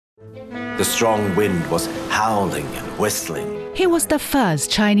The strong wind was howling and whistling. He was the first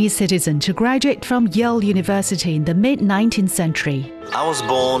Chinese citizen to graduate from Yale University in the mid-19th century. I was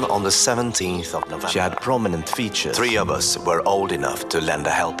born on the 17th of November. She had prominent features. 3 of us were old enough to lend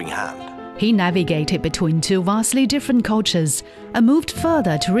a helping hand. He navigated between 2 vastly different cultures and moved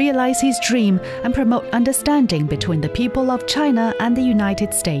further to realize his dream and promote understanding between the people of China and the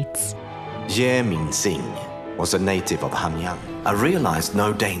United States. Ye Mingxing was a native of Hanyang. I realized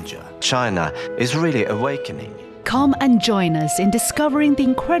no danger. China is really awakening. Come and join us in discovering the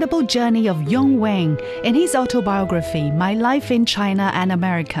incredible journey of Yong Wang in his autobiography, My Life in China and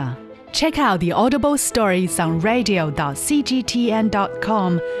America. Check out the Audible stories on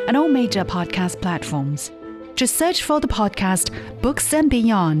radio.cgtn.com and all major podcast platforms. Just search for the podcast Books and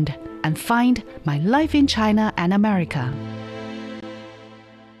Beyond and find My Life in China and America.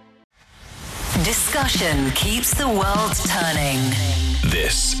 Discussion keeps the world turning.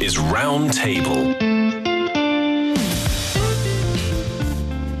 This is Roundtable.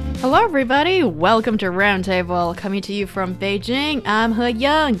 Hello, everybody. Welcome to Roundtable, coming to you from Beijing. I'm He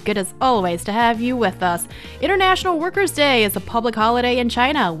Yang. Good as always to have you with us. International Workers' Day is a public holiday in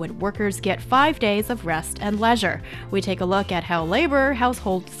China when workers get 5 days of rest and leisure. We take a look at how labor,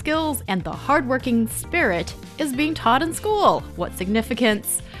 household skills, and the hardworking spirit is being taught in school. What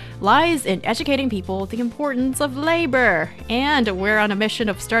significance lies in educating people the importance of labor. And we're on a mission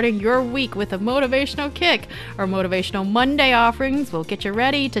of starting your week with a motivational kick. Our Motivational Monday offerings will get you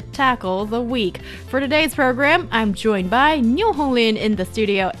ready to tackle the week. For today's program, I'm joined by Niu Honglin in the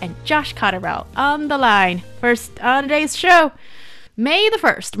studio and Josh Cotterell on the line. First on today's show, May the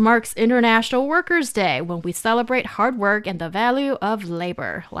 1st marks International Workers' Day, when we celebrate hard work and the value of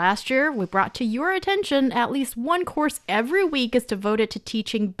labor. Last year, we brought to your attention at least one course every week is devoted to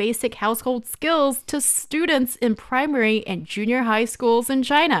teaching basic household skills to students in primary and junior high schools in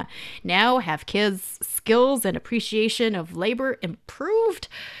China. Now, have kids' skills and appreciation of labor improved?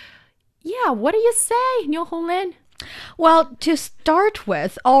 Yeah, what do you say, Niu Honglin? Well, to start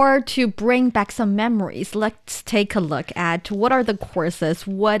with, or to bring back some memories, let's take a look at what are the courses,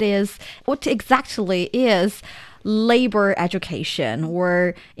 what exactly is labor education,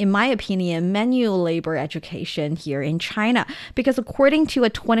 or in my opinion, manual labor education here in China. Because according to a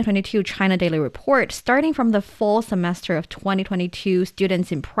 2022 China Daily Report, starting from the fall semester of 2022,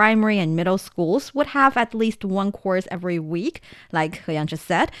 students in primary and middle schools would have at least one course every week, like He Yang just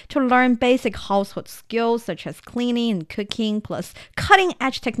said, to learn basic household skills such as cleaning and cooking, plus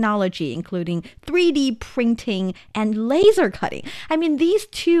cutting-edge technology, including 3D printing and laser cutting. I mean, these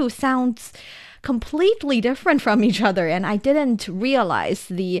two sounds completely different from each other, and I didn't realize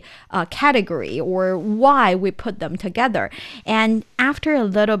the category or why we put them together. And after a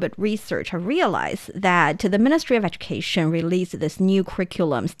little bit research, I realized that the Ministry of Education released this new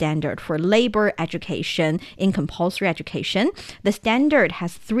curriculum standard for labor education in compulsory education. The standard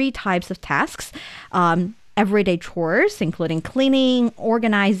has 3 types of tasks. Everyday chores, including cleaning,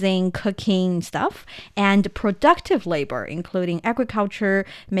 organizing, cooking stuff, and productive labor, including agriculture,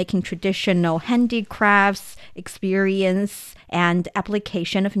 making traditional handicrafts, experience, and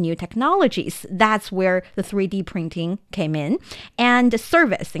application of new technologies. That's where the 3D printing came in. And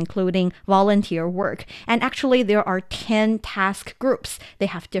service, including volunteer work. And actually, there are 10 task groups. They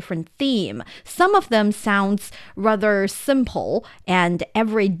have different theme. Some of them sounds rather simple and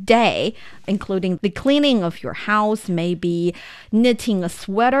everyday, including the cleaning of your house, maybe knitting a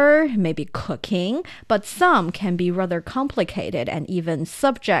sweater, maybe cooking, but some can be rather complicated and even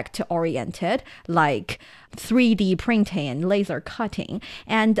subject-oriented, like 3D printing and laser cutting.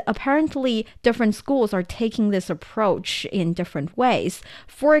 And apparently, different schools are taking this approach in different ways.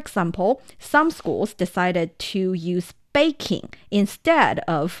 For example, some schools decided to use baking instead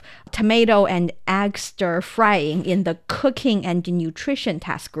of tomato and egg stir frying in the cooking and nutrition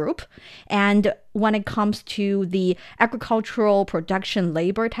task group. And when it comes to the agricultural production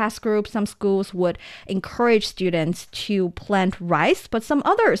labor task group, some schools would encourage students to plant rice, but some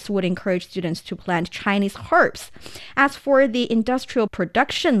others would encourage students to plant Chinese herbs. As for the industrial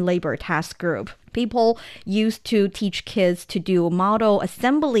production labor task group, people used to teach kids to do model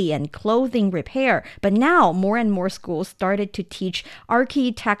assembly and clothing repair, but now more and more schools started to teach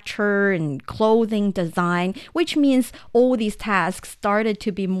architecture and clothing design, which means all these tasks started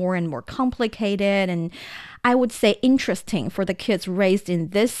to be more and more complicated and I would say interesting for the kids raised in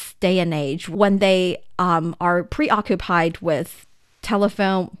this day and age when they are preoccupied with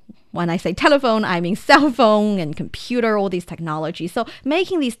telephone. When I say telephone, I mean cell phone and computer, all these technologies. So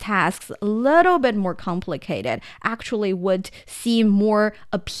making these tasks a little bit more complicated actually would seem more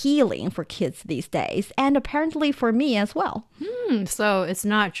appealing for kids these days, and apparently for me as well. So it's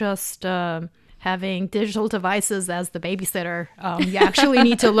not just having digital devices as the babysitter. You actually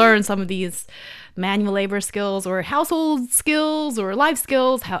need to learn some of these manual labor skills or household skills or life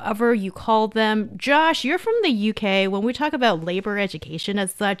skills, however you call them. Josh, you're from the UK. When we talk about labor education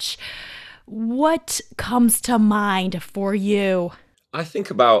as such, what comes to mind for you? I think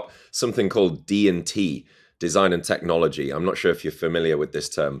about something called D&T, Design and Technology. I'm not sure if you're familiar with this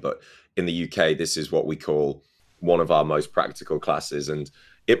term, but in the UK, this is what we call one of our most practical classes. And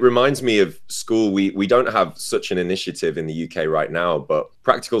it reminds me of school. We don't have such an initiative in the UK right now, but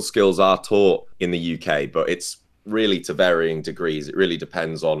practical skills are taught in the UK, but it's really to varying degrees. It really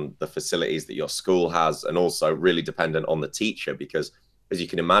depends on the facilities that your school has, and also really dependent on the teacher, because as you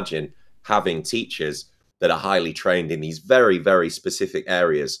can imagine, having teachers that are highly trained in these very, very specific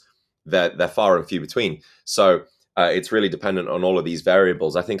areas, they're far and few between. So it's really dependent on all of these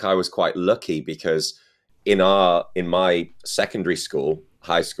variables. I think I was quite lucky because in my secondary school,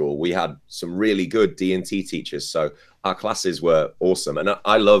 high school, we had some really good D&T teachers. So our classes were awesome. And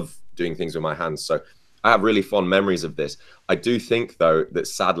I love doing things with my hands. So I have really fond memories of this. I do think, though, that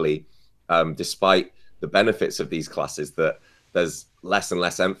sadly, despite the benefits of these classes, that there's less and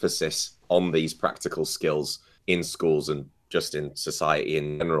less emphasis on these practical skills in schools and just in society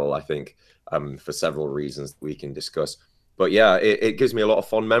in general, I think, for several reasons we can discuss. But yeah, it gives me a lot of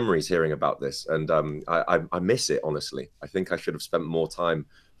fond memories hearing about this. And I miss it, honestly. I think I should have spent more time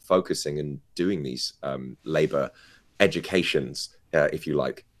focusing and doing these labor educations, if you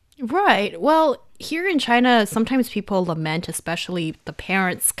like. Right. Well, here in China, sometimes people lament, especially the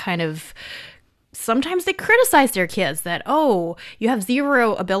parents, sometimes they criticize their kids that, oh, you have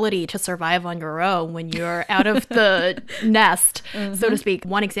zero ability to survive on your own when you're out of the nest, so to speak.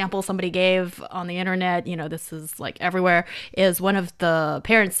 One example somebody gave on the internet, this is like everywhere, is one of the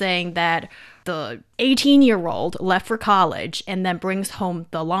parents saying that the 18-year-old left for college and then brings home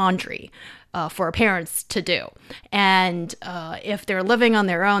the laundry for parents to do. And if they're living on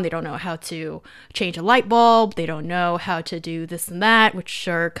their own, they don't know how to change a light bulb. They don't know how to do this and that, which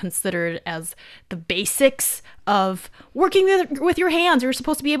are considered as the basics of working with your hands. You're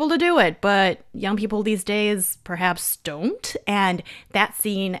supposed to be able to do it. But young people these days perhaps don't. And that's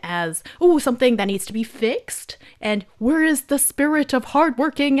seen as, something that needs to be fixed. And where is the spirit of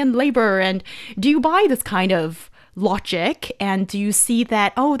hardworking and labor? And do you buy this kind of logic, and do you see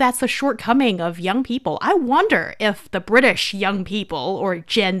that, that's a shortcoming of young people? I wonder if the British young people or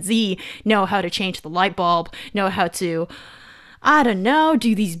Gen Z know how to change the light bulb, know how to, I don't know,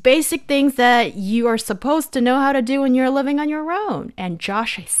 do these basic things that you are supposed to know how to do when you're living on your own. And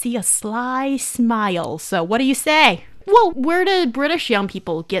Josh, I see a sly smile. So what do you say? Well, where do British young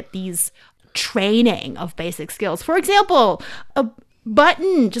people get these training of basic skills? For example, a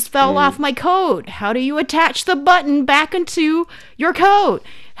button just fell off my coat. How do you attach the button back into your coat?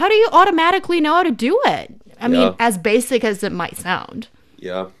 How do you automatically know how to do it? I mean, as basic as it might sound.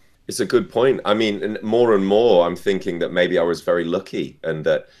 Yeah, it's a good point. I mean, more and more, I'm thinking that maybe I was very lucky, and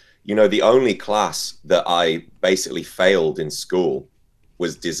that, the only class that I basically failed in school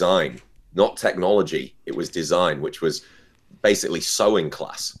was design, not technology. It was design, which was basically sewing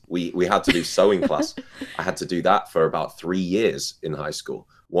class. We had to do sewing class. I had to do that for about 3 years in high school.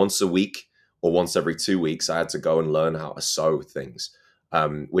 Once a week or once every 2 weeks, I had to go and learn how to sew things,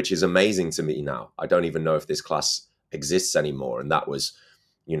 which is amazing to me now. I don't even know if this class exists anymore. And that was,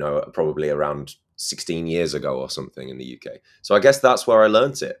 probably around 16 years ago or something in the UK. So I guess that's where I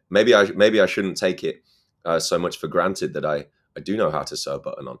learned it. Maybe I shouldn't take it so much for granted that I do know how to sew a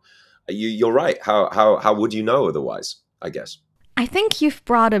button on. You're right. How would you know otherwise, I guess? I think you've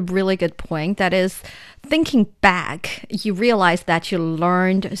brought a really good point. That is, thinking back, you realize that you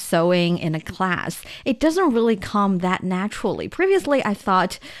learned sewing in a class. It doesn't really come that naturally. Previously, I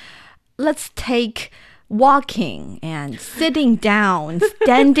thought, let's take walking and sitting down,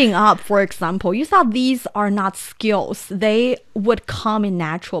 standing up, for example. You thought these are not skills. They would come in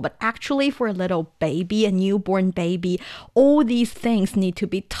natural. But actually, for a little baby, a newborn baby, all these things need to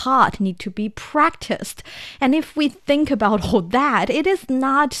be taught, need to be practiced. And if we think about all that, it is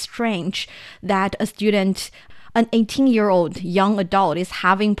not strange that a student an 18-year-old young adult is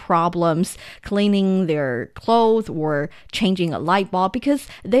having problems cleaning their clothes or changing a light bulb because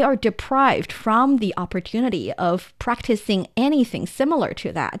they are deprived from the opportunity of practicing anything similar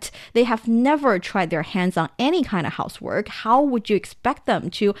to that. They have never tried their hands on any kind of housework. How would you expect them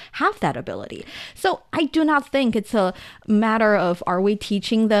to have that ability? So I do not think it's a matter of are we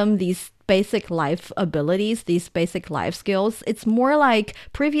teaching them these basic life abilities, these basic life skills. It's more like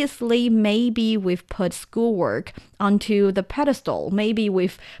previously maybe we've put schoolwork onto the pedestal. Maybe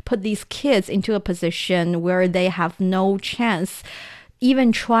we've put these kids into a position where they have no chance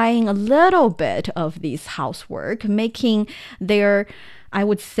even trying a little bit of these housework, making their, I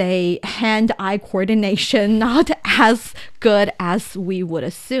would say, hand-eye coordination not as good as we would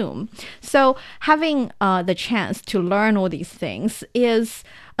assume. So having the chance to learn all these things is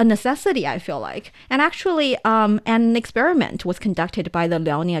a necessity, I feel like. And actually, an experiment was conducted by the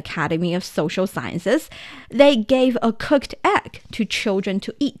Liaoning Academy of Social Sciences. They gave a cooked egg to children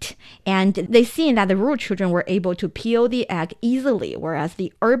to eat. And they seen that the rural children were able to peel the egg easily, whereas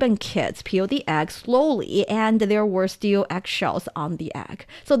the urban kids peel the egg slowly, and there were still eggshells on the egg.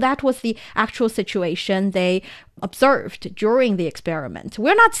 So that was the actual situation they observed during the experiment.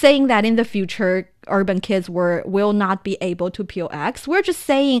 We're not saying that in the future urban kids will not be able to peel eggs. We're just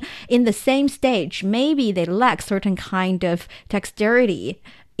saying in the same stage, maybe they lack certain kind of dexterity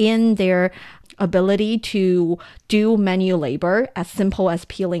in their ability to do manual labor as simple as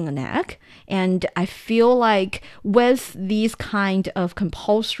peeling an egg. And I feel like with these kind of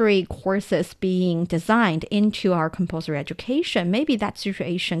compulsory courses being designed into our compulsory education, maybe that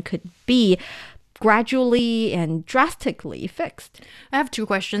situation could be gradually and drastically fixed. I have two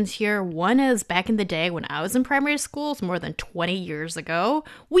questions here. One is back in the day when I was in primary schools, more than 20 years ago,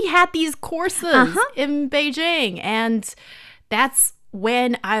 we had these courses in Beijing. And that's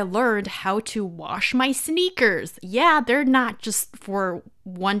when I learned how to wash my sneakers. Yeah, they're not just for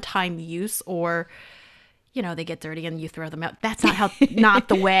one-time use or, you know, they get dirty and you throw them out. That's not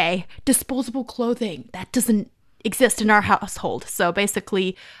the way. Disposable clothing, that doesn't exist in our household. So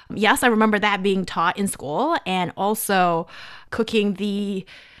basically, yes, I remember that being taught in school, and also cooking the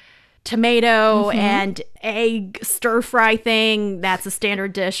tomato and egg stir fry thing. That's a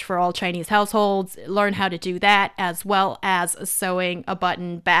standard dish for all Chinese households. Learn how to do that, as well as sewing a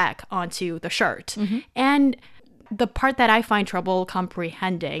button back onto the shirt. And the part that I find trouble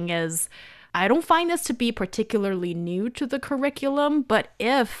comprehending is I don't find this to be particularly new to the curriculum, but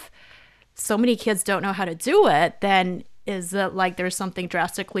if so many kids don't know how to do it, then is it like there's something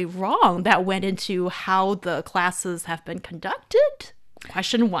drastically wrong that went into how the classes have been conducted?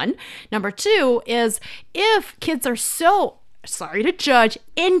 Question one. Number two is, if kids are so, sorry to judge,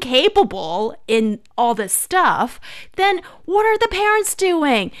 incapable in all this stuff, then what are the parents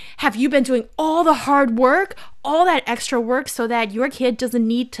doing? Have you been doing all the hard work, all that extra work, so that your kid doesn't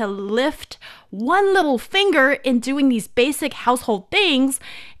need to lift one little finger in doing these basic household things,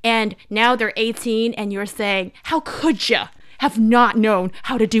 and now they're 18 and you're saying, how could you have not known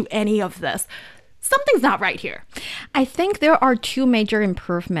how to do any of this? Something's not right here. I think there are two major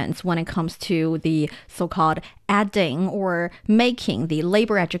improvements when it comes to the so-called adding or making the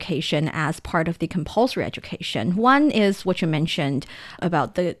labor education as part of the compulsory education. One is what you mentioned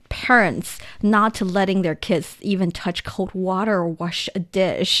about the parents not letting their kids even touch cold water or wash a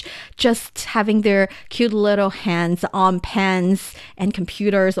dish, just having their cute little hands on pens and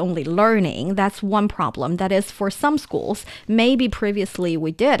computers only learning. That's one problem. That is, for some schools, maybe previously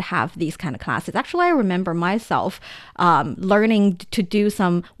we did have these kind of classes. Actually, I remember myself learning to do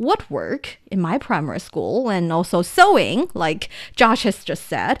some woodwork in my primary school, and also sewing, like Josh has just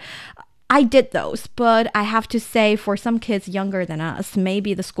said. I did those, but I have to say, for some kids younger than us,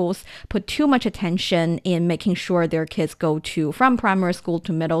 maybe the schools put too much attention in making sure their kids go from primary school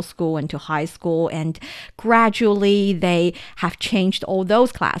to middle school and to high school, and gradually they have changed all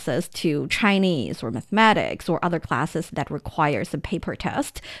those classes to Chinese or mathematics or other classes that requires a paper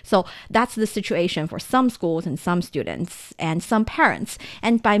test. So that's the situation for some schools and some students and some parents.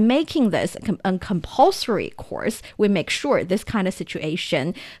 And by making this a compulsory course, we make sure this kind of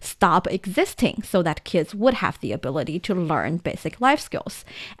situation stop existing, so that kids would have the ability to learn basic life skills.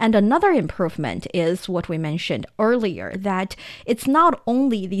 And another improvement is what we mentioned earlier, that it's not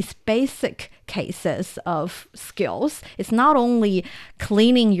only these basic cases of skills, it's not only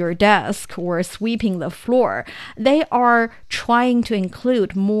cleaning your desk or sweeping the floor. They are trying to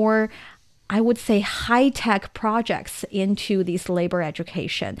include more, I would say, high-tech projects into these labor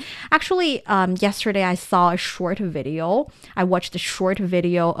education. Actually, yesterday I saw a short video. I watched a short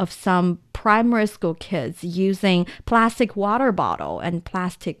video of some primary school kids using plastic water bottle and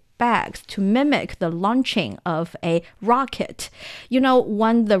plastic bags to mimic the launching of a rocket.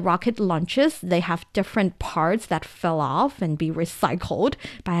 When the rocket launches, they have different parts that fell off and be recycled.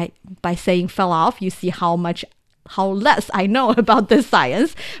 By saying fell off, you see how less I know about this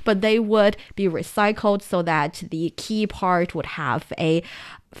science, but they would be recycled so that the key part would have a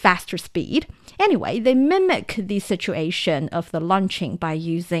faster speed. Anyway, they mimic the situation of the launching by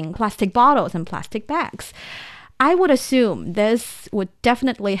using plastic bottles and plastic bags. I would assume this would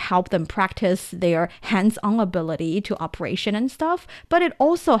definitely help them practice their hands-on ability to operation and stuff, but it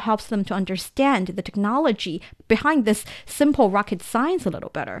also helps them to understand the technology behind this simple rocket science a little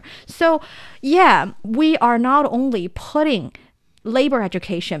better. So, yeah, we are not only putting labor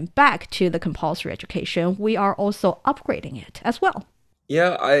education back to the compulsory education, we are also upgrading it as well.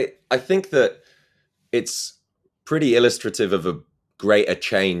 Yeah, I think that it's pretty illustrative of a greater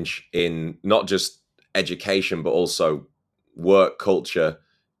change in not just education, but also work culture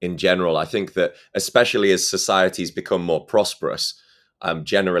in general. I think that especially as societies become more prosperous,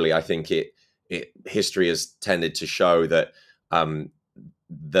 generally, I think history has tended to show that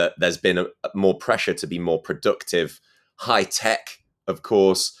that there's been a more pressure to be more productive, high tech, of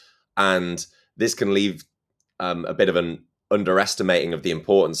course, and this can leave a bit of an underestimating of the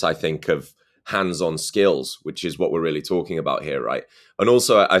importance, I think, of hands-on skills, which is what we're really talking about here, right? And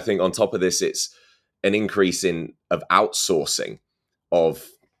also, I think on top of this, it's an increase of outsourcing of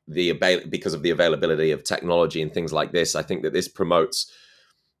because of the availability of technology and things like this. I think that this promotes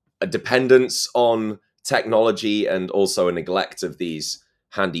a dependence on technology and also a neglect of these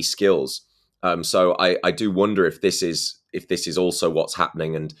handy skills. So I do wonder if this is also what's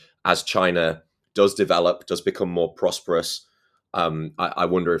happening. And as China does become more prosperous, I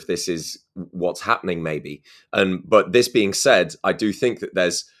wonder if this is what's happening maybe. But this being said, I do think that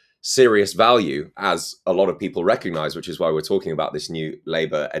there's serious value, as a lot of people recognize, which is why we're talking about this new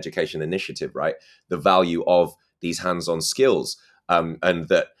labor education initiative, right? The value of these hands-on skills, and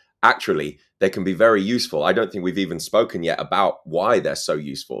that actually they can be very useful. I don't think we've even spoken yet about why they're so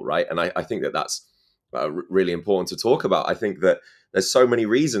useful, right? And I think that that's really important to talk about. I think that there's so many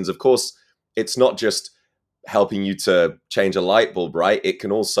reasons. Of course, it's not just helping you to change a light bulb, right? It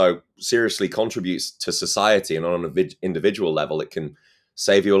can also seriously contribute to society, and on an individual level, it can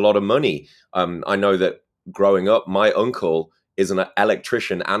save you a lot of money. I know that growing up, my uncle is an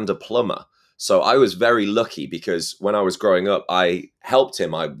electrician and a plumber. So I was very lucky because when I was growing up, I helped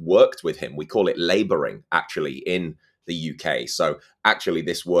him. I worked with him. We call it laboring, actually, in the UK. So actually,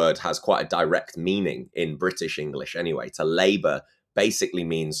 this word has quite a direct meaning in British English anyway. To labor basically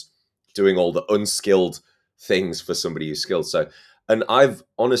means doing all the unskilled things for somebody who's skilled. So, and I've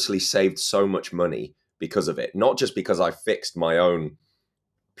honestly saved so much money because of it. Not just because I fixed my own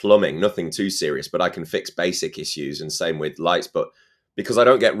plumbing, nothing too serious, but I can fix basic issues, and same with lights, but because I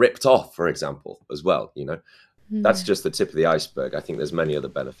don't get ripped off, for example, as well, That's just the tip of the iceberg. I think there's many other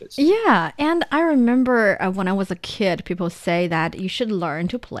benefits. Yeah, and I remember when I was a kid, people say that you should learn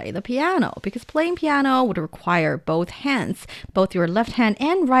to play the piano because playing piano would require both hands. Both your left hand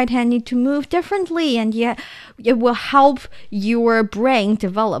and right hand need to move differently, and yet it will help your brain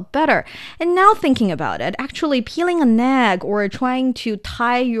develop better. And now thinking about it, actually peeling an egg or trying to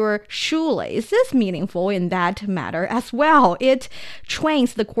tie your shoelace is meaningful in that matter as well. It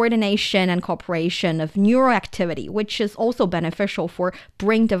trains the coordination and cooperation of neural activity, which is also beneficial for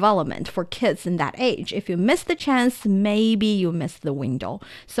brain development for kids in that age. If you miss the chance, maybe you miss the window.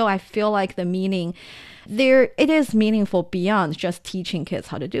 So I feel like the meaning there, it is meaningful beyond just teaching kids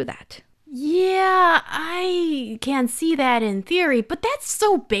how to do that. Yeah, I can see that in theory, but that's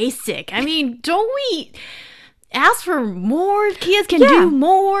so basic. I mean, don't we ask for more? Kids can do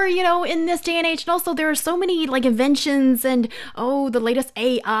more, in this day and age. And also there are so many inventions and the latest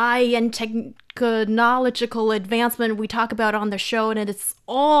AI and technological advancement we talk about on the show, and it's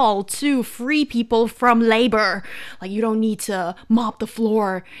all to free people from labor. You don't need to mop the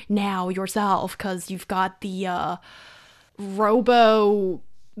floor now yourself because you've got the robo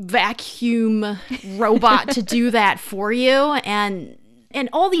vacuum robot to do that for you, and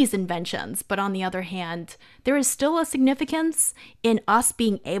all these inventions. But on the other hand, there is still a significance in us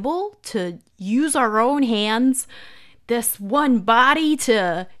being able to use our own hands, this one body,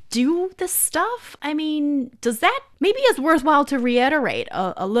 to do this stuff. I mean, maybe it's worthwhile to reiterate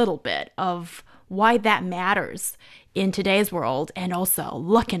a little bit of why that matters in today's world and also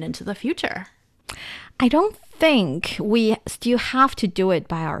looking into the future. I don't think we still have to do it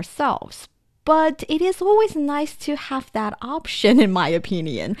by ourselves, but it is always nice to have that option, in my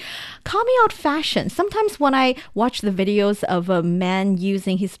opinion. Call me old-fashioned. Sometimes when I watch the videos of a man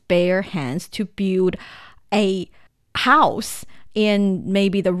using his bare hands to build a house, in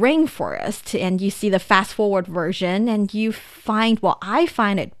maybe the rainforest and you see the fast forward version and you find, well, I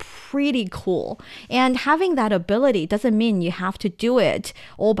find it pretty cool. And having that ability doesn't mean you have to do it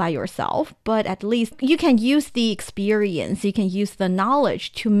all by yourself, but at least you can use the experience, you can use the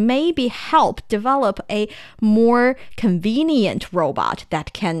knowledge to maybe help develop a more convenient robot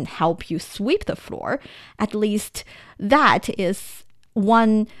that can help you sweep the floor. At least that is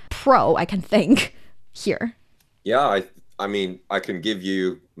one pro I can think here. Yeah, I mean, I can give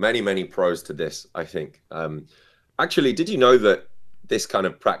you many pros to this, I think. Actually, did you know that this kind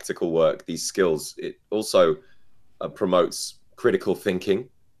of practical work, these skills, it also promotes critical thinking?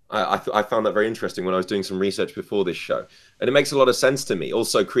 I found that very interesting when I was doing some research before this show. And it makes a lot of sense to me.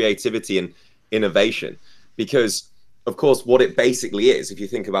 Also, creativity and innovation. Because, of course, what it basically is, if you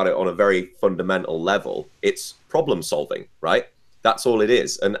think about it on a very fundamental level, it's problem solving, right? That's all it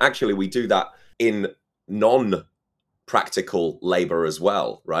is. And actually, we do that in non-practical labor as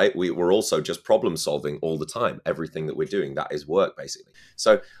well, right? We're also just problem solving all the time. Everything that we're doing, that is work, basically.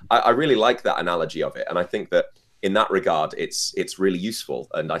 So I really like that analogy of it. And I think that in that regard, it's really useful.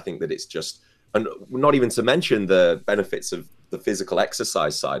 And I think that it's just, and not even to mention the benefits of the physical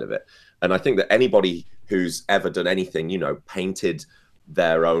exercise side of it. And I think that anybody who's ever done anything, you know, painted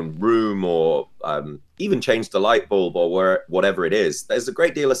their own room or even changed a light bulb or whatever it is, there's a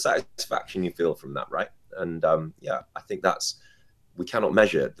great deal of satisfaction you feel from that, right? And yeah, I think we cannot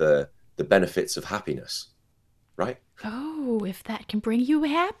measure the benefits of happiness, right? Oh, if that can bring you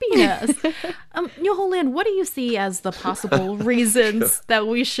happiness. Yo Ho Lin, what do you see as the possible reasons that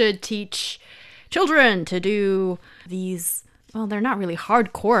we should teach children to do these, well, they're not really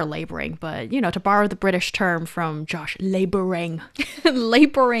hardcore laboring, but, you know, to borrow the British term from Josh, laboring.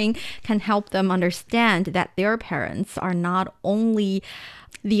 Laboring can help them understand that their parents are not only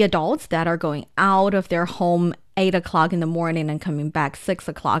the adults that are going out of their home 8 o'clock in the morning and coming back 6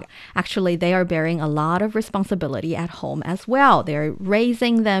 o'clock. Actually, they are bearing a lot of responsibility at home as well. They're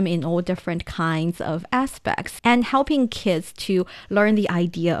raising them in all different kinds of aspects and helping kids to learn the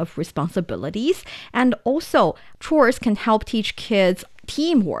idea of responsibilities. And also, chores can help teach kids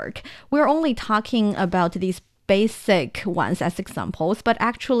teamwork. We're only talking about these basic ones as examples, but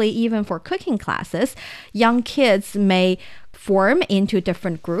actually even for cooking classes, young kids may form into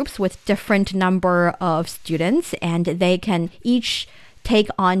different groups with different number of students, and they can each take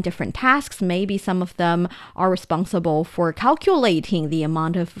on different tasks. Maybe some of them are responsible for calculating the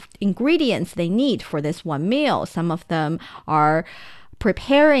amount of ingredients they need for this one meal. Some of them are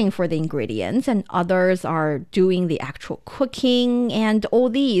preparing for the ingredients and others are doing the actual cooking, and all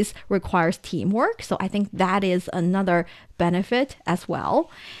these requires teamwork. So I think that is another benefit as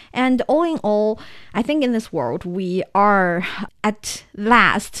well. And all in all, I think in this world we are at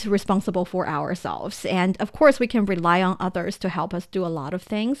last responsible for ourselves, and of course we can rely on others to help us do a lot of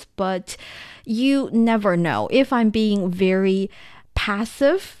things, but you never know. If I'm being very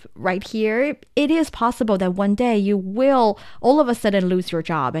passive right here, it is possible that one day you will all of a sudden lose your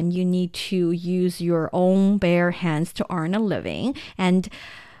job and you need to use your own bare hands to earn a living. And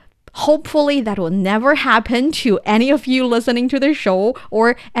hopefully that will never happen to any of you listening to the show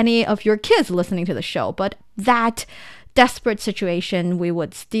or any of your kids listening to the show. But that desperate situation, we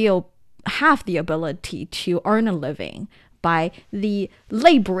would still have the ability to earn a living by the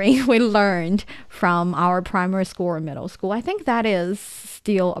laboring we learned from our primary school or middle school. I think that is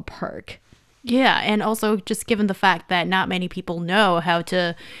still a perk. Yeah, and also just given the fact that not many people know how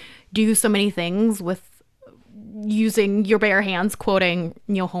to do so many things with using your bare hands, quoting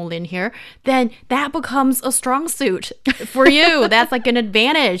Yo Ho Lin here, then that becomes a strong suit for you. That's like an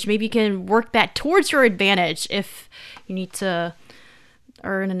advantage. Maybe you can work that towards your advantage if you need to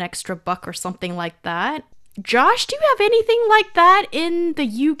earn an extra buck or something like that. Josh, do you have anything like that in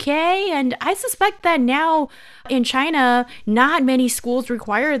the UK? And I suspect that now in China, not many schools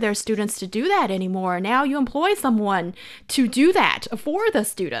require their students to do that anymore. Now you employ someone to do that for the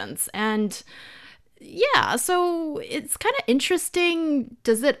students. And yeah, so it's kind of interesting.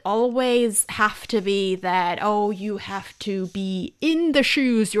 Does it always have to be that, oh, you have to be in the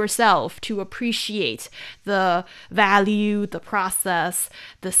shoes yourself to appreciate the value, the process,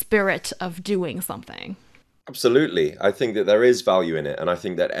 the spirit of doing something? Absolutely. I think that there is value in it, and I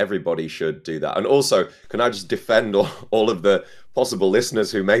think that everybody should do that. And also, can I just defend all of the possible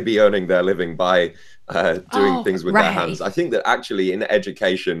listeners who may be earning their living by doing things with their hands? I think that actually in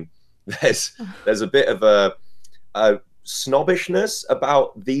education, there's a bit of a snobbishness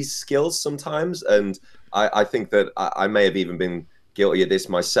about these skills sometimes. And I think that I may have even been guilty of this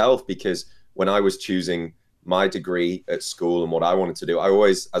myself, because when I was choosing my degree at school and what I wanted to do, I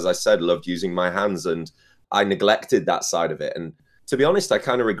always, as I said, loved using my hands. And I neglected that side of it. And to be honest, I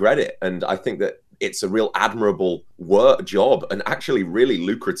kind of regret it. And I think that it's a real admirable work job and actually really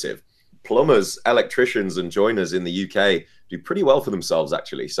lucrative. Plumbers, electricians, and joiners in the UK do pretty well for themselves,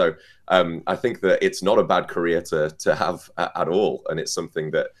 actually. So I think that it's not a bad career to have at all. And it's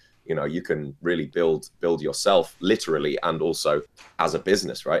something that, you know, you can really build yourself literally and also as a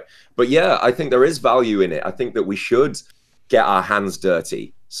business, right? But yeah, I think there is value in it. I think that we should get our hands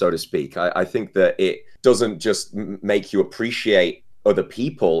dirty, so to speak. I think that it doesn't just make you appreciate other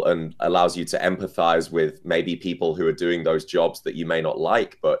people and allows you to empathize with maybe people who are doing those jobs that you may not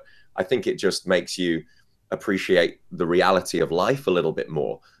like, but I think it just makes you appreciate the reality of life a little bit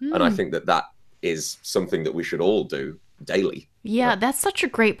more. And I think that that is something that we should all do daily. Yeah, that's such a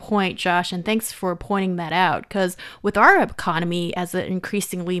great point, Josh, and thanks for pointing that out. Because with our economy, as it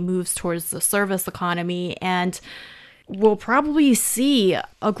increasingly moves towards the service economy, and we'll probably see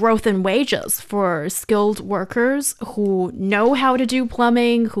a growth in wages for skilled workers who know how to do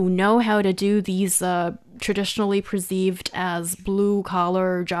plumbing, who know how to do these traditionally perceived as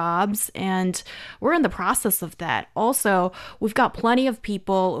blue-collar jobs, and we're in the process of that. Also, we've got plenty of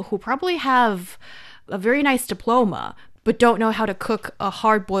people who probably have a very nice diploma, but don't know how to cook a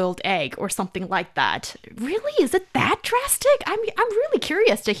hard-boiled egg or something like that. Really? Is it that drastic? I'm really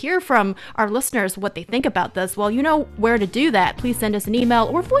curious to hear from our listeners what they think about this. Well, you know where to do that. Please send us an email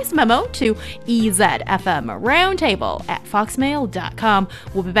or voice memo to ezfmroundtable@foxmail.com.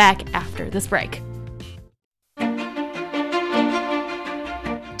 We'll be back after this break.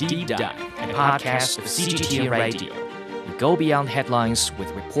 Deep Dive, a podcast of CGTN Radio. We go beyond headlines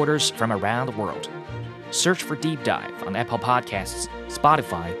with reporters from around the world. Search for Deep Dive on Apple Podcasts,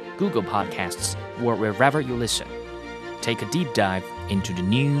 Spotify, Google Podcasts, or wherever you listen. Take a deep dive into the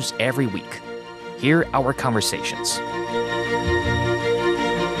news every week. Hear our conversations.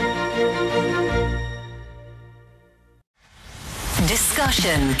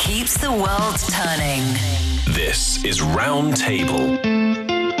 Discussion keeps the world turning. This is Roundtable.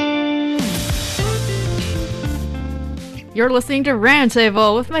 You're listening to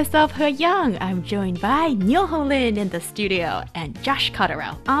Roundtable with myself, He Yang. I'm joined by Niu Honglin in the studio and Josh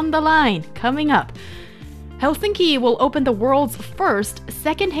Cotterill on the line. Coming up, Helsinki will open the world's first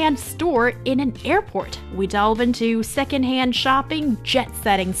secondhand store in an airport. We delve into secondhand shopping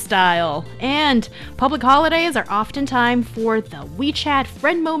jet-setting style. And public holidays are often time for the WeChat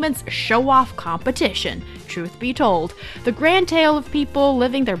Friend Moments show-off competition. Truth be told, the grand tale of people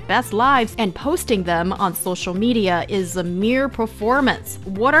living their best lives and posting them on social media is a mere performance.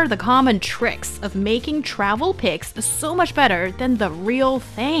 What are the common tricks of making travel pics so much better than the real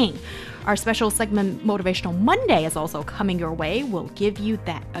thing? Our special segment, Motivational Monday, is also coming your way. We'll give you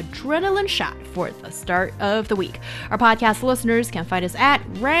that adrenaline shot for the start of the week. Our podcast listeners can find us at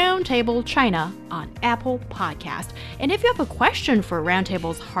Roundtable China on Apple Podcast. And if you have a question for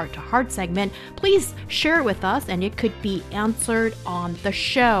Roundtable's Heart to Heart segment, please share it with us and it could be answered on the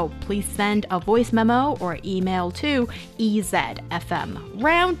show. Please send a voice memo or email to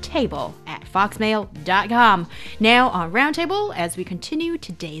ezfmroundtable@foxmail.com. Now on Roundtable, as we continue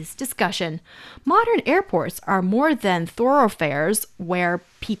today's discussion. Modern airports are more than thoroughfares where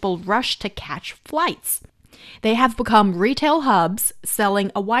people rush to catch flights. They have become retail hubs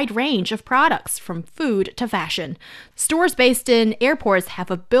selling a wide range of products from food to fashion. Stores based in airports have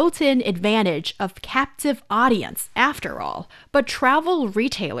a built-in advantage of captive audience, after all, but travel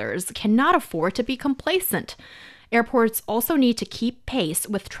retailers cannot afford to be complacent. Airports also need to keep pace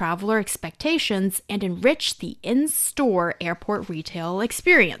with traveler expectations and enrich the in-store airport retail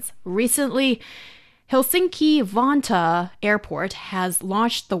experience. Recently, Helsinki Vantaa Airport has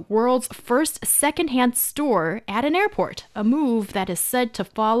launched the world's first secondhand store at an airport, a move that is said to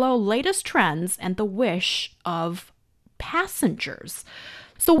follow latest trends and the wish of passengers.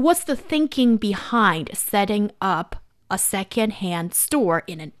 So what's the thinking behind setting up a secondhand store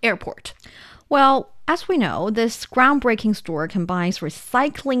in an airport? Well, as we know, this groundbreaking store combines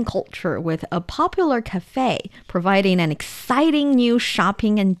recycling culture with a popular cafe, providing an exciting new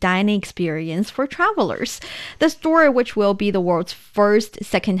shopping and dining experience for travelers. The store, which will be the world's first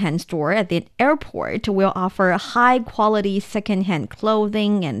secondhand store at the airport, will offer high-quality secondhand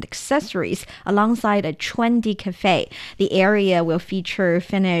clothing and accessories alongside a trendy cafe. The area will feature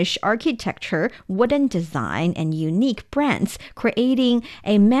Finnish architecture, wooden design, and unique brands, creating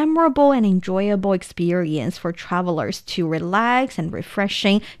a memorable and enjoyable experience experience for travelers to relax and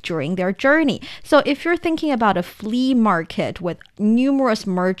refreshing during their journey. So if you're thinking about a flea market with numerous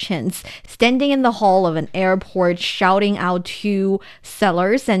merchants standing in the hall of an airport shouting out to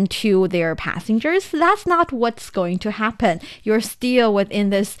sellers and to their passengers, that's not what's going to happen. You're still within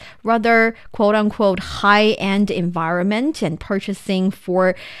this rather quote-unquote high-end environment and purchasing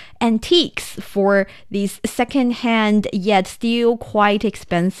for antiques, for these second-hand yet still quite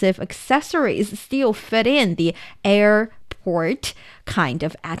expensive accessories still fit in the airport kind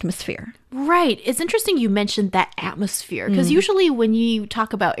of atmosphere. Right. It's interesting you mentioned that atmosphere because usually when you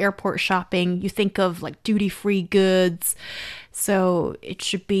talk about airport shopping, you think of like duty-free goods. So it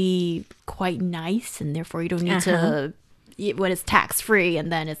should be quite nice and therefore you don't need to, when it's tax-free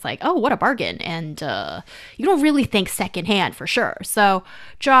and then it's like, oh, what a bargain. And you don't really think secondhand for sure. So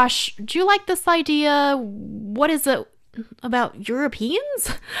Josh, do you like this idea? What is it about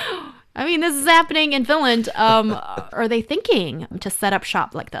Europeans? I mean, this is happening in Finland. Are they thinking to set up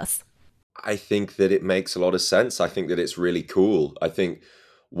shop like this? I think that it makes a lot of sense. I think that it's really cool. I think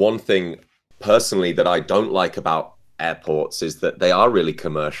one thing personally that I don't like about airports is that they are really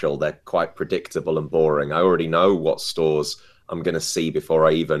commercial. They're quite predictable and boring. I already know what stores I'm going to see before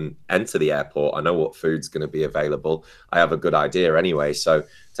I even enter the airport. I know what food's going to be available. I have a good idea anyway. So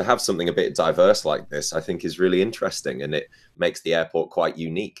to have something a bit diverse like this, I think is really interesting and it makes the airport quite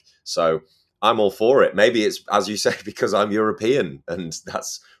unique. So I'm all for it. Maybe it's, as you say, because I'm European and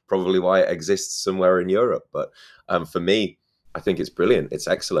that's probably why it exists somewhere in Europe. But for me, I think it's brilliant. It's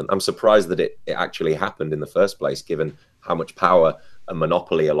excellent. I'm surprised that it actually happened in the first place, given how much power and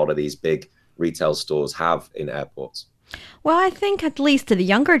monopoly a lot of these big retail stores have in airports. Well, I think at least the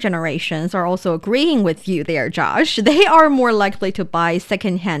younger generations are also agreeing with you there, Josh. They are more likely to buy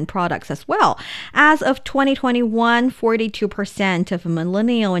secondhand products as well. As of 2021, 42% of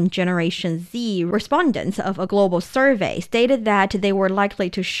Millennial and Generation Z respondents of a global survey stated that they were likely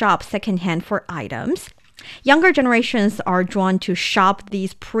to shop secondhand for items. Younger generations are drawn to shop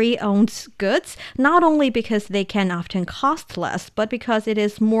these pre-owned goods, not only because they can often cost less, but because it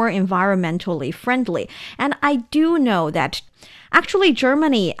is more environmentally friendly. And I do know that actually,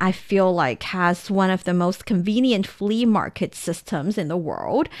 Germany, I feel like, has one of the most convenient flea market systems in the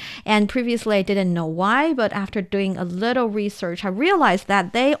world. And previously, I didn't know why, but after doing a little research, I realized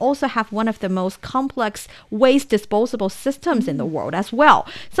that they also have one of the most complex waste disposable systems in the world as well.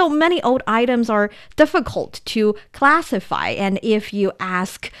 So many old items are difficult to classify. And if you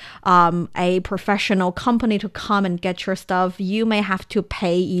ask a professional company to come and get your stuff, you may have to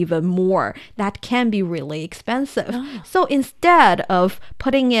pay even more. That can be really expensive. So instead of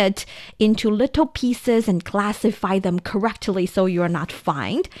putting it into little pieces and classify them correctly so you're not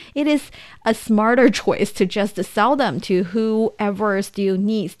fined, it is a smarter choice to just sell them to whoever still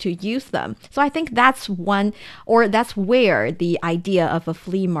needs to use them. So I think that's that's where the idea of a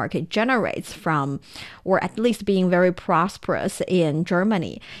flea market generates from, or at least being very prosperous in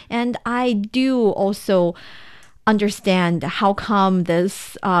Germany. And I do also understand how come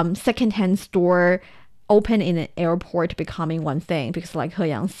this secondhand store open in an airport becoming one thing, because like He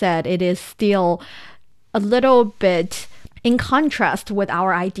Yang said, it is still a little bit in contrast with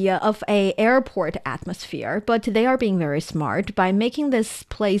our idea of a airport atmosphere, but they are being very smart by making this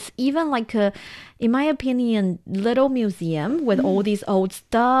place even like a, in my opinion, little museum with all these old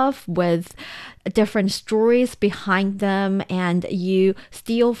stuff, with different stories behind them, and you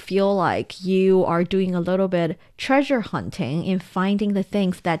still feel like you are doing a little bit treasure hunting in finding the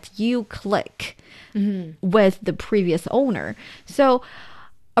things that you click with the previous owner. So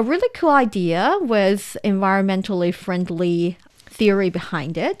a really cool idea with environmentally friendly theory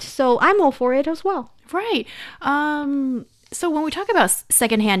behind it. So I'm all for it as well. Right. So when we talk about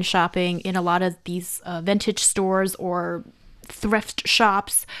secondhand shopping in a lot of these vintage stores or thrift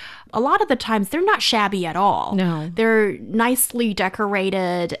shops, a lot of the times they're not shabby at all. No. They're nicely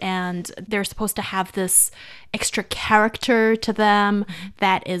decorated and they're supposed to have this extra character to them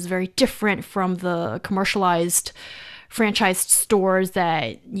that is very different from the commercialized franchised stores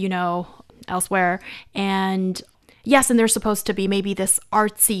that, you know, elsewhere. And yes, and there's supposed to be maybe this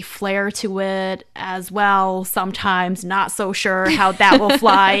artsy flair to it as well. Sometimes not so sure how that will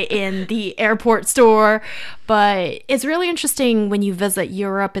fly in the airport store. But it's really interesting when you visit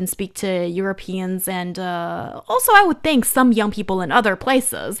Europe and speak to Europeans, and also I would think some young people in other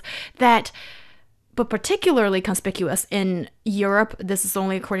places that, but particularly conspicuous in Europe, this is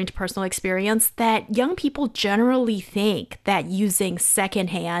only according to personal experience, that young people generally think that using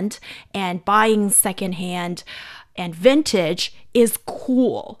secondhand and buying secondhand and vintage is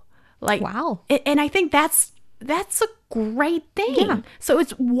cool. Like, wow. And I think that's a great thing. Yeah. So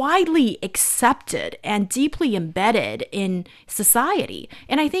it's widely accepted and deeply embedded in society.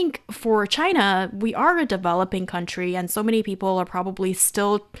 And I think for China, we are a developing country, and so many people are probably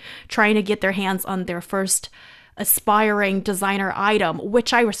still trying to get their hands on their first aspiring designer item,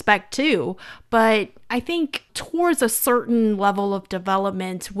 which I respect too. But I think towards a certain level of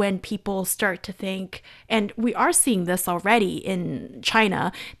development, when people start to think, and we are seeing this already in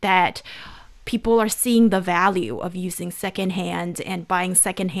China, that people are seeing the value of using secondhand and buying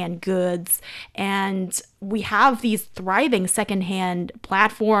secondhand goods. And we have these thriving secondhand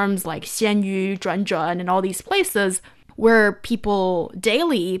platforms like Xianyu, Zhuanzhuan, and all these places where people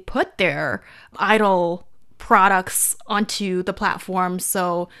daily put their idle products onto the platform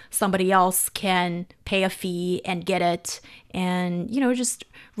so somebody else can pay a fee and get it and, just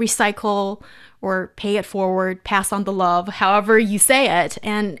recycle or pay it forward, pass on the love, however you say it.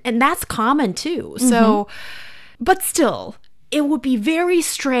 And that's common too. So, but still, it would be very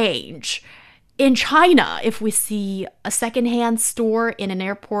strange in China if we see a secondhand store in an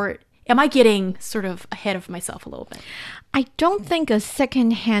airport. Am I getting sort of ahead of myself a little bit? I don't think a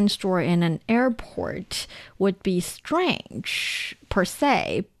secondhand store in an airport would be strange per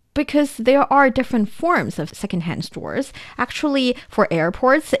se, because there are different forms of secondhand stores. Actually, for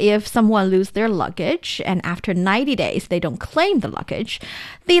airports, if someone loses their luggage and after 90 days they don't claim the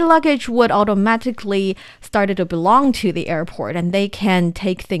luggage would automatically start to belong to the airport, and they can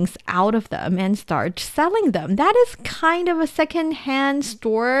take things out of them and start selling them. That is kind of a secondhand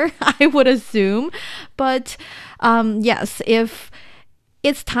store, I would assume. But yes, if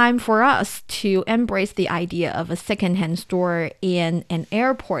it's time for us to embrace the idea of a secondhand store in an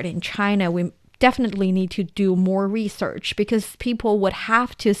airport in China, we definitely need to do more research, because people would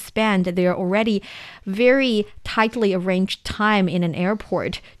have to spend their already very tightly arranged time in an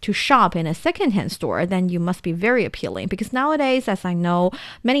airport to shop in a secondhand store. Then you must be very appealing, because nowadays, as I know,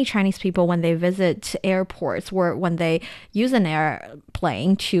 many Chinese people, when they visit airports or when they use an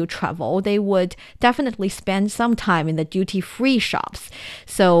airplane to travel, they would definitely spend some time in the duty-free shops.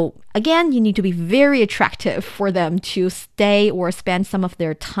 So again, you need to be very attractive for them to stay or spend some of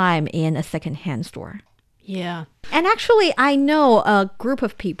their time in a secondhand store. Yeah. And actually, I know a group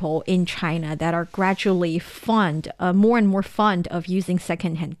of people in China that are gradually more and more fond of using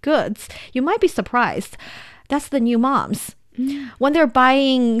secondhand goods. You might be surprised. That's the new moms. When they're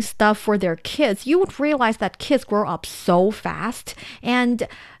buying stuff for their kids, you would realize that kids grow up so fast, and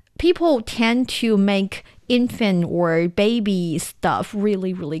people tend to make infant or baby stuff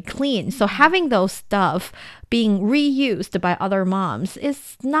really, really clean. So having those stuff being reused by other moms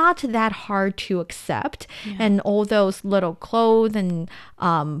is not that hard to accept. Yeah. And all those little clothes and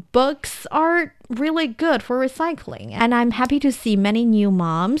books are really good for recycling. And I'm happy to see many new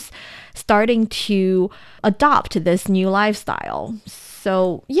moms starting to adopt this new lifestyle.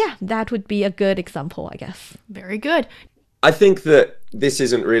 So yeah, that would be a good example, I guess. Very good. I think that this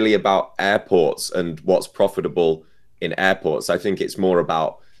isn't really about airports and what's profitable in airports. I think it's more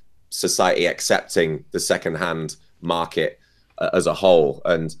about society accepting the secondhand market as a whole.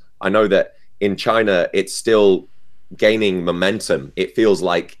 And I know that in China, it's still gaining momentum. It feels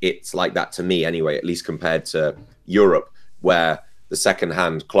like it's like that to me anyway, at least compared to Europe, where the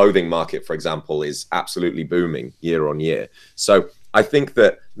secondhand clothing market, for example, is absolutely booming year on year. So I think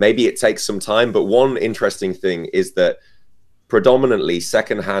that maybe it takes some time. But one interesting thing is that predominantly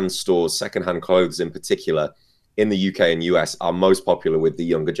secondhand stores, secondhand clothes in particular, in the UK and US are most popular with the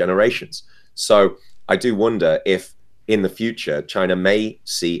younger generations. So I do wonder if in the future, China may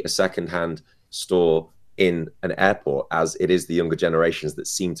see a secondhand store in an airport, as it is the younger generations that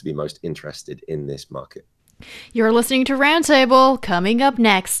seem to be most interested in this market. You're listening to Roundtable, coming up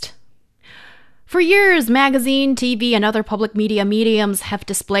next. For years, magazine, TV, and other public media mediums have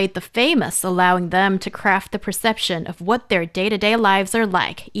displayed the famous, allowing them to craft the perception of what their day-to-day lives are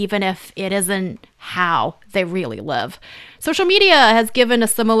like, even if it isn't how they really live. Social media has given a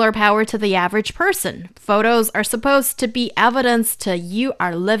similar power to the average person. Photos are supposed to be evidence to you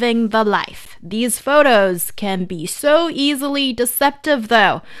are living the life. These photos can be so easily deceptive,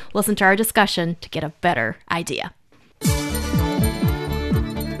 though. Listen to our discussion to get a better idea.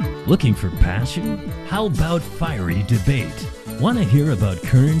 Looking for passion? How about fiery debate? Want to hear about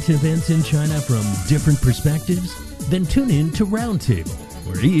current events in China from different perspectives? Then tune in to Roundtable,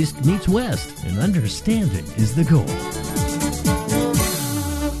 where East meets West and understanding is the goal.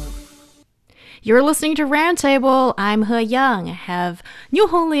 You're listening to Roundtable. I'm He Yang. I have Niu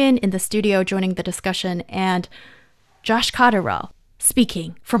Honglin in the studio joining the discussion, and Josh Cotterill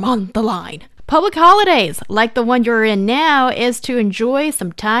speaking from on the line, Public holidays, like the one you're in now, is to enjoy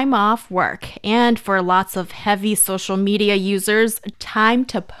some time off work. And for lots of heavy social media users, time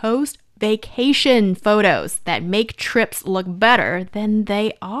to post vacation photos that make trips look better than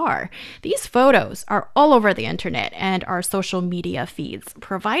they are. These photos are all over the internet and our social media feeds.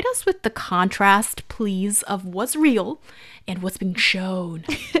 Provide us with the contrast, please, of what's real and what's being shown.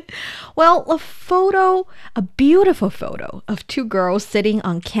 Well, a beautiful photo of two girls sitting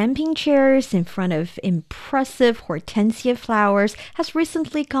on camping chairs in front of impressive hortensia flowers has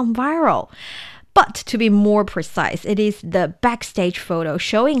recently gone viral. But to be more precise, it is the backstage photo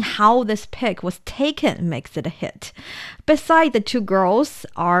showing how this pic was taken makes it a hit. Beside the two girls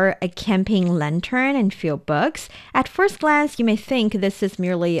are a camping lantern and field books. At first glance, you may think this is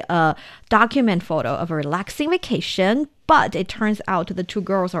merely a document photo of a relaxing vacation, but it turns out the two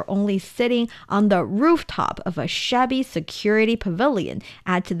girls are only sitting on the rooftop of a shabby security pavilion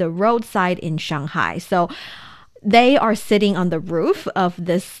at the roadside in Shanghai. So they are sitting on the roof of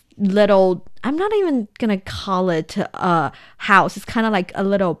this little, I'm not even gonna call it a house. It's kind of like a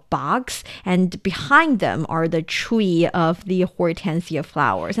little box, and behind them are the tree of the hortensia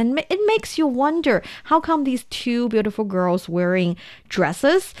flowers. And it makes you wonder, how come these two beautiful girls wearing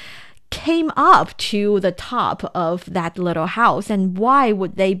dresses came up to the top of that little house, and why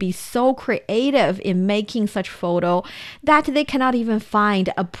would they be so creative in making such photo that they cannot even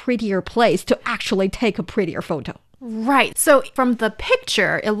find a prettier place to actually take a prettier photo? Right. So from the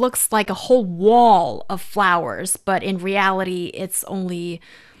picture, it looks like a whole wall of flowers, but in reality, it's only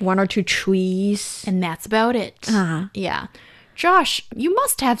one or two trees. And that's about it. Yeah. Josh, you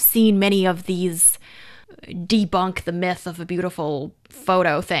must have seen many of these debunk the myth of a beautiful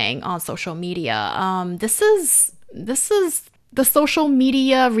photo thing on social media. This is the social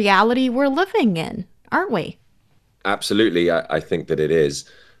media reality we're living in, aren't we? Absolutely. I think that it is.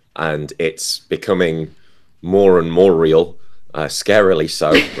 And it's becoming more and more real, scarily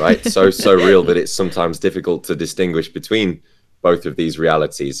so, right? So real that it's sometimes difficult to distinguish between both of these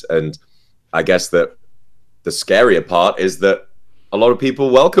realities. And I guess that the scarier part is that a lot of people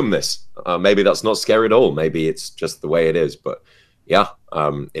welcome this. Maybe that's not scary at all. Maybe it's just the way it is. But yeah,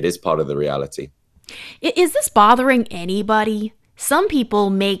 it is part of the reality. Is this bothering anybody? Some people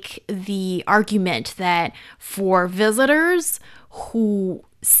make the argument that for visitors who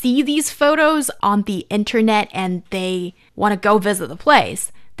see these photos on the internet and they want to go visit the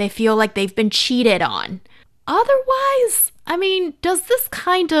place, they feel like they've been cheated on. Otherwise, I mean, does this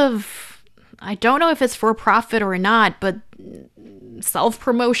kind of, I don't know if it's for profit or not, but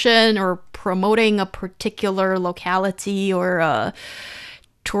self-promotion or promoting a particular locality or a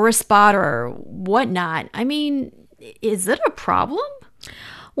tourist spot or whatnot, I mean, is it a problem?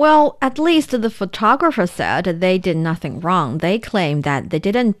 Well, at least the photographer said they did nothing wrong. They claimed that they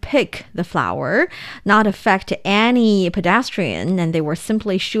didn't pick the flower, not affect any pedestrian, and they were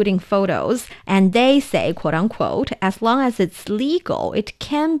simply shooting photos. And they say, quote unquote, as long as it's legal, it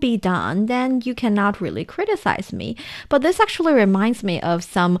can be done, then you cannot really criticize me. But this actually reminds me of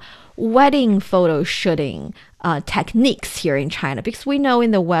some wedding photo shooting techniques here in China, because we know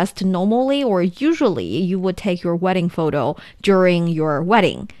in the West, normally or usually you would take your wedding photo during your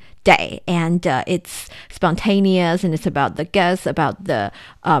wedding day, and it's spontaneous and it's about the guests, about the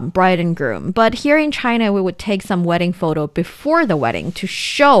bride and groom. But here in China, we would take some wedding photo before the wedding to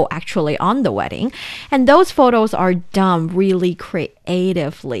show actually on the wedding, and those photos are done really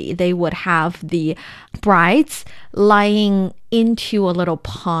creatively. They would have the brides lying into a little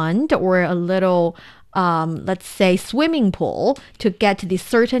pond or a little let's say swimming pool to get the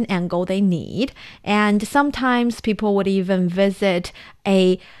certain angle they need. And sometimes people would even visit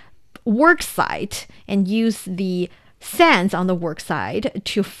a work site and use the sands on the work site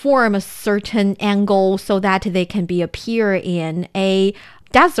to form a certain angle so that they can appear in a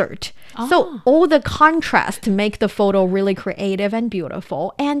desert. So all the contrast make the photo really creative and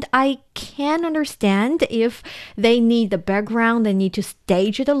beautiful. And I can understand if they need the background, they need to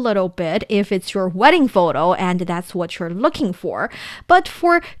stage it a little bit if it's your wedding photo and that's what you're looking for. But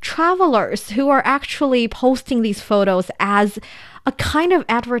for travelers who are actually posting these photos as a kind of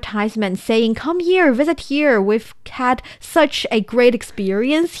advertisement saying, come here, visit here, we've had such a great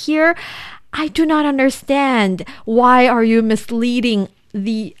experience here, I do not understand. Why are you misleading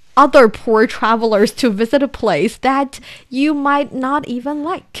the other poor travelers to visit a place that you might not even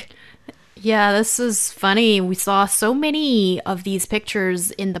like? Yeah, this is funny. We saw so many of these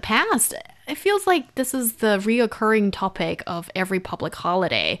pictures in the past. It feels like this is the reoccurring topic of every public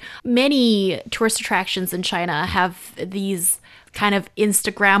holiday. Many tourist attractions in China have these kind of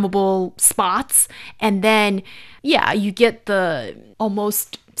Instagrammable spots, and then, yeah, you get the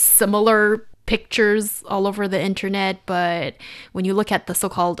almost similar pictures all over the internet, but when you look at the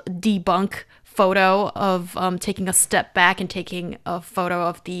so-called debunk photo of taking a step back and taking a photo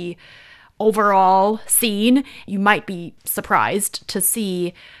of the overall scene, you might be surprised to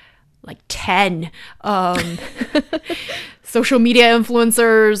see like 10 social media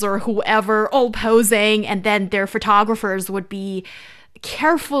influencers or whoever all posing, and then their photographers would be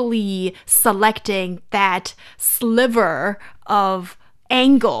carefully selecting that sliver of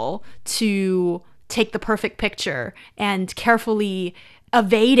angle to take the perfect picture and carefully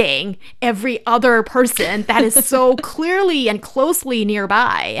evading every other person that is so clearly and closely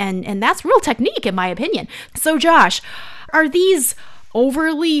nearby. And that's real technique, in my opinion. So Josh, are these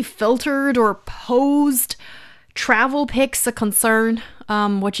overly filtered or posed travel pics a concern?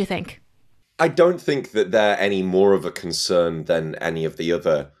 What do you think? I don't think that they're any more of a concern than any of the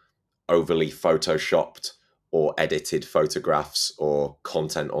other overly photoshopped or edited photographs or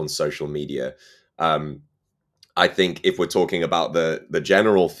content on social media. I think if we're talking about the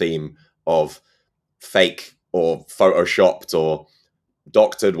general theme of fake or photoshopped or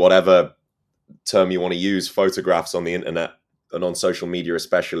doctored, whatever term you want to use, photographs on the internet and on social media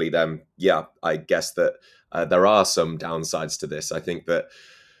especially, then yeah, I guess that there are some downsides to this. I think that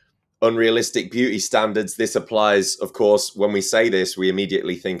unrealistic beauty standards, this applies, of course, when we say this, we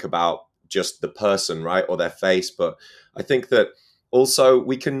immediately think about just the person, right, or their face. But I think that also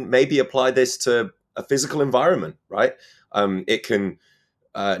we can maybe apply this to a physical environment, right? It can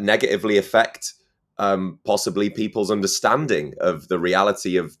negatively affect possibly people's understanding of the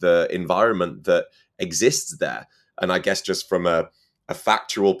reality of the environment that exists there. And I guess just from a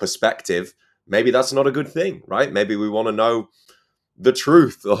factual perspective, maybe that's not a good thing, right? Maybe we want to know the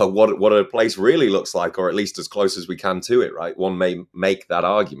truth or what a place really looks like, or at least as close as we can to it, right? One may make that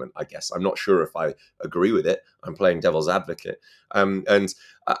argument, I guess. I'm not sure if I agree with it. I'm playing devil's advocate. And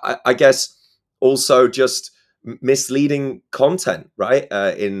I guess also just misleading content, right?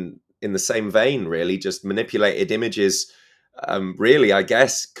 In the same vein, really, just manipulated images, really, I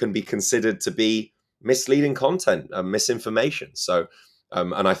guess, can be considered to be misleading content, misinformation. So,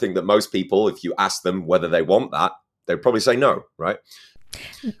 and I think that most people, if you ask them whether they want that, they'd probably say no, right?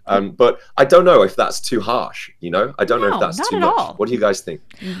 But I don't know if that's too harsh, I don't know if that's too much. All. What do you guys think?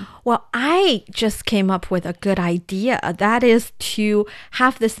 Well, I just came up with a good idea. That is to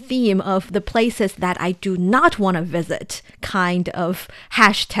have this theme of the places that I do not want to visit kind of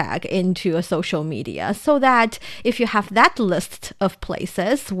hashtag into a social media, so that if you have that list of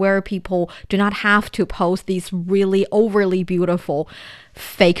places where people do not have to post these really overly beautiful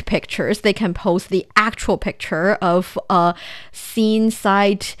fake pictures, they can post the actual picture of a scene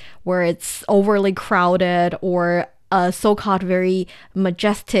site where it's overly crowded, or a so-called very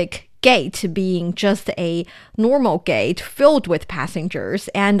majestic gate being just a normal gate filled with passengers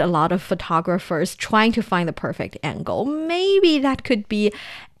and a lot of photographers trying to find the perfect angle. Maybe that could be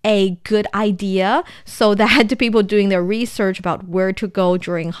a good idea, so that people doing their research about where to go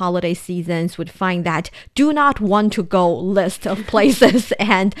during holiday seasons would find that do not want to go list of places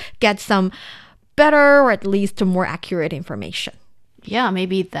and get some better, or at least more accurate information. Yeah,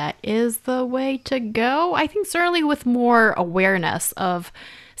 maybe that is the way to go. I think certainly with more awareness of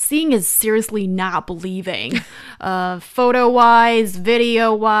seeing is seriously not believing. Photo-wise,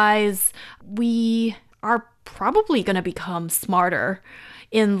 video-wise, we are probably going to become smarter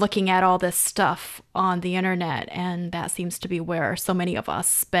in looking at all this stuff on the internet, and that seems to be where so many of us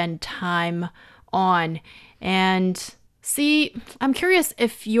spend time on. And see, I'm curious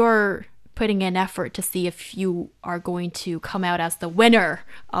if you're putting in effort to see if you are going to come out as the winner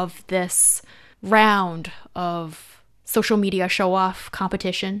of this round of social media show-off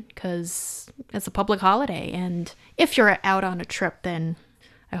competition, because it's a public holiday, and if you're out on a trip, then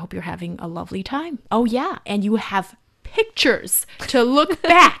I hope you're having a lovely time. Oh yeah, and you have pictures to look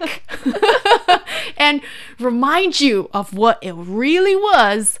back and remind you of what it really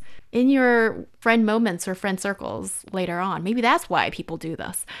was in your friend moments or friend circles later on. Maybe that's why people do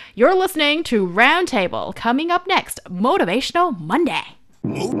this. You're listening to Roundtable. Coming up next, Motivational Monday.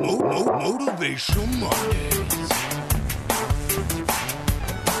 Motivational Mondays.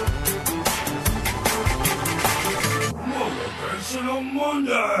 Motivational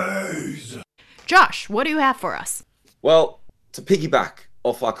Mondays. Josh, what do you have for us? Well, to piggyback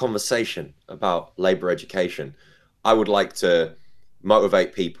off our conversation about labor education, I would like to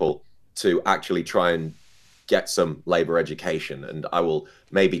motivate people to actually try and get some labor education. And I will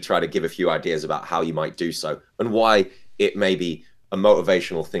maybe try to give a few ideas about how you might do so and why it may be a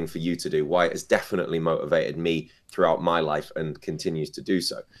motivational thing for you to do, why it has definitely motivated me throughout my life and continues to do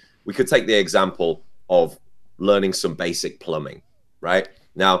so. We could take the example of learning some basic plumbing, right?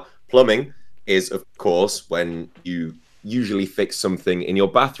 Now, plumbing is, of course, when you usually fix something in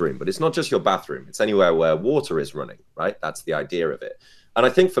your bathroom. But it's not just your bathroom. It's anywhere where water is running, right? That's the idea of it. And I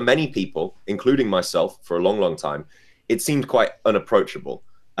think for many people, including myself for a long, long time, it seemed quite unapproachable.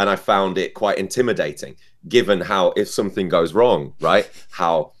 And I found it quite intimidating, given how if something goes wrong, right,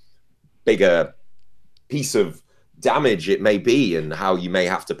 how big a piece of damage it may be and how you may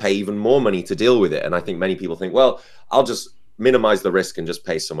have to pay even more money to deal with it. And I think many people think, well, I'll just minimize the risk and just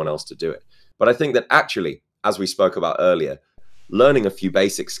pay someone else to do it. But I think that actually, as we spoke about earlier, learning a few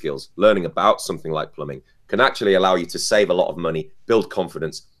basic skills, learning about something like plumbing can actually allow you to save a lot of money, build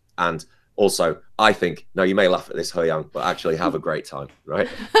confidence, and also, I think, now you may laugh at this, He Yang, but actually have a great time, right?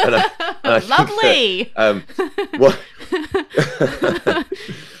 And I Lovely!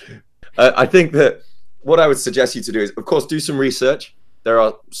 I think that what I would suggest you to do is, of course, do some research. There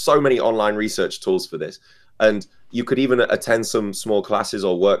are so many online research tools for this. And you could even attend some small classes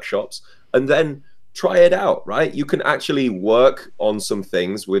or workshops and then try it out, right? You can actually work on some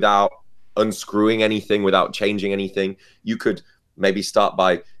things without unscrewing anything, without changing anything. You could maybe start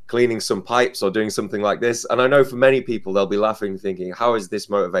by cleaning some pipes or doing something like this. And I know for many people, they'll be laughing, thinking, how is this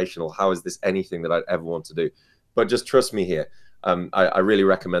motivational? How is this anything that I'd ever want to do? But just trust me here. I really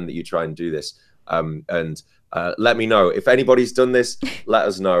recommend that you try and do this. And let me know. If anybody's done this, let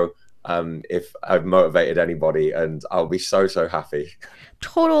us know if I've motivated anybody, and I'll be so, so happy.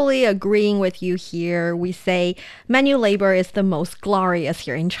 Totally agreeing with you here. We say manual labor is the most glorious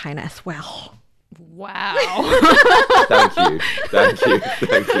here in China as well. Wow. Thank you.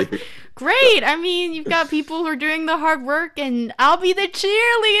 Great. I mean, you've got people who are doing the hard work, and I'll be the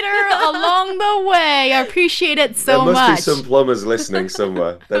cheerleader along the way. I appreciate it so much. There must be some plumbers listening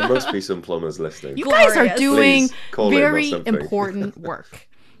somewhere. There must be some plumbers listening. You guys are doing call in or very something. important work.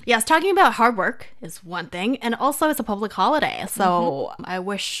 Yes, talking about hard work is one thing, and also it's a public holiday. So I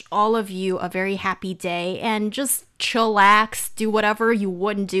wish all of you a very happy day and just chillax, do whatever you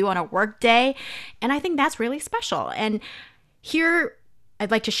wouldn't do on a work day. And I think that's really special. And here,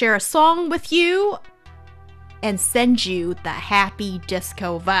 I'd like to share a song with you and send you the happy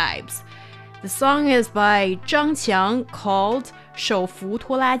disco vibes. The song is by Zhang Qiang called 手扶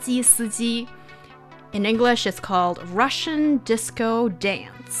拖拉机司机. In English, it's called Russian Disco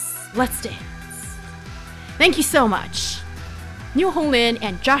Dance. Let's dance. Thank you so much, Niu Honglin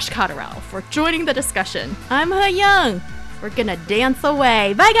and Josh Cotterell, for joining the discussion. I'm He Yang. We're gonna dance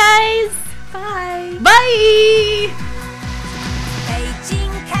away. Bye, guys. Bye. Bye.